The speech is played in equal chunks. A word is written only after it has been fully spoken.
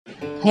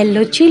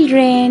Hello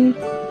children,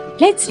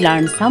 let's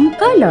learn some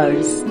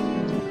colors.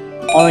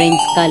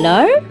 Orange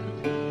color,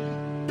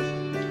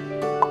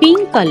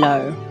 pink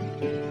color,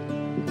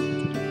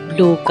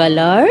 blue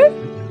color,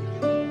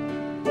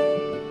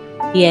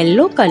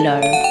 yellow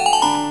color,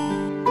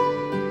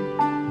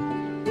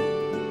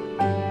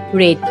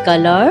 red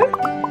color,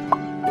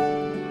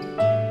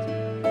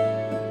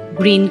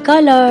 green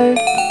color.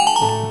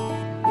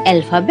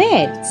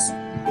 Alphabets.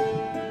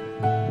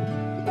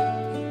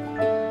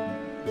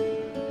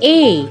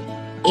 A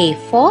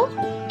for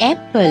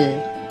apple.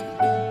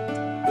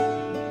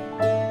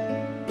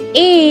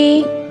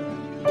 A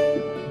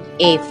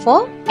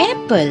for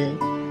apple.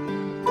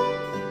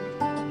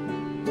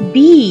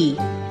 B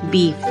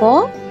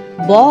for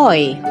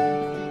boy.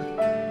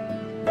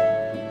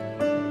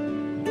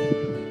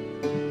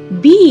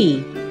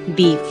 B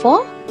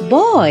for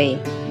boy.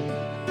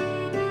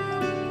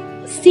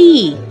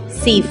 C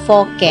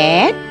for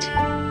cat.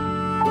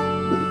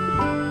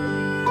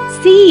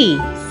 C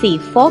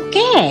for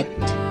cat.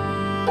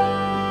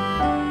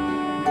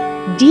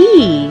 D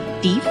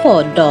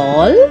for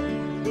doll.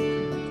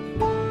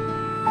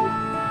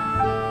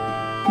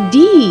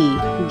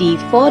 D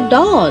for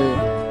doll.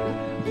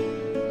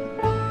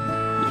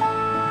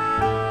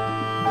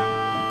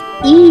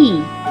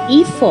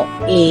 E for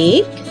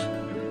egg.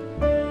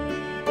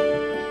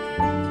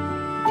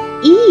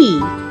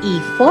 E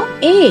for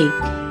egg.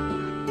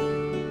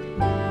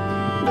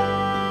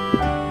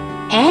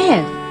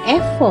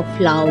 F for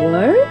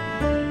flower.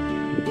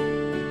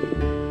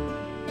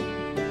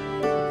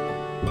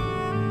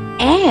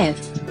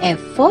 F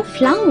for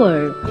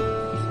flower.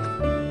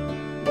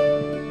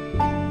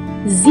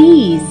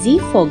 Z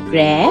for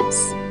grapes.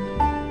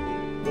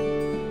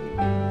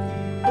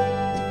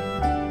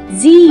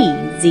 Z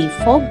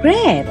for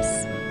grapes.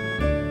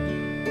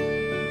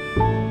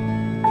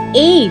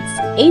 H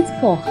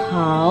for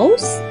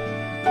house.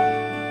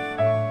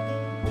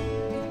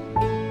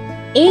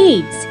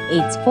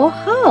 H for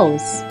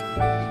house.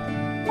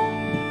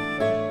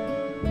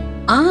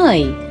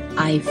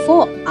 I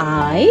for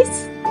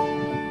eyes.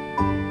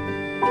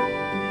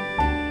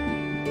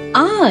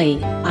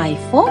 I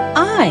for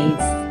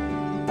eyes.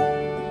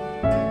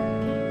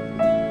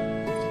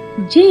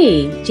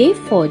 J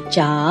for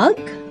jug.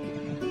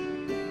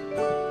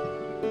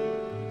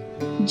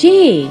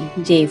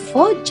 J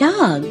for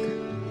jug.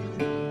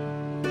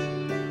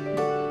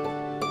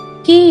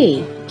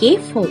 K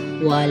for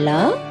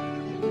koala.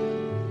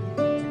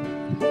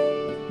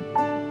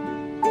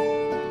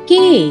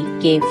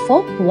 K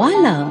for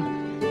koala.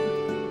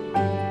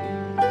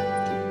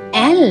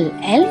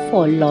 L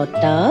for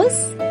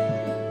lotus.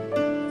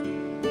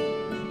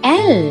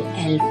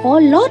 L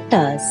for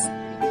lotus.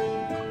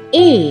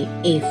 A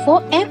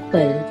for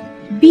apple.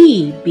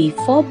 B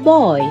for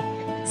boy.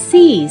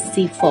 C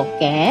for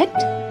cat.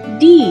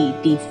 D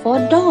for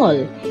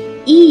doll.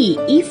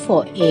 E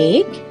for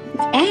egg.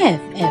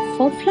 F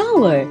for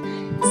flower.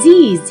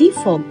 Z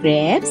for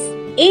grapes.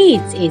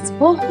 H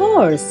for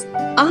horse.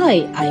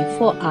 I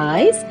for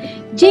eyes.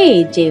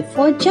 J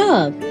for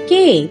jug.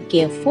 K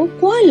for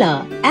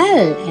koala.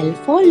 L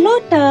for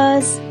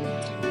lotus.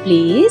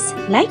 Please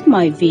like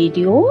my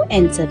video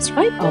and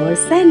subscribe our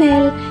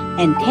channel,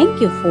 and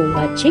thank you for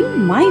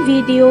watching my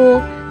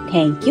video.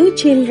 Thank you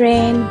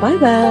children. Bye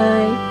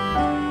bye.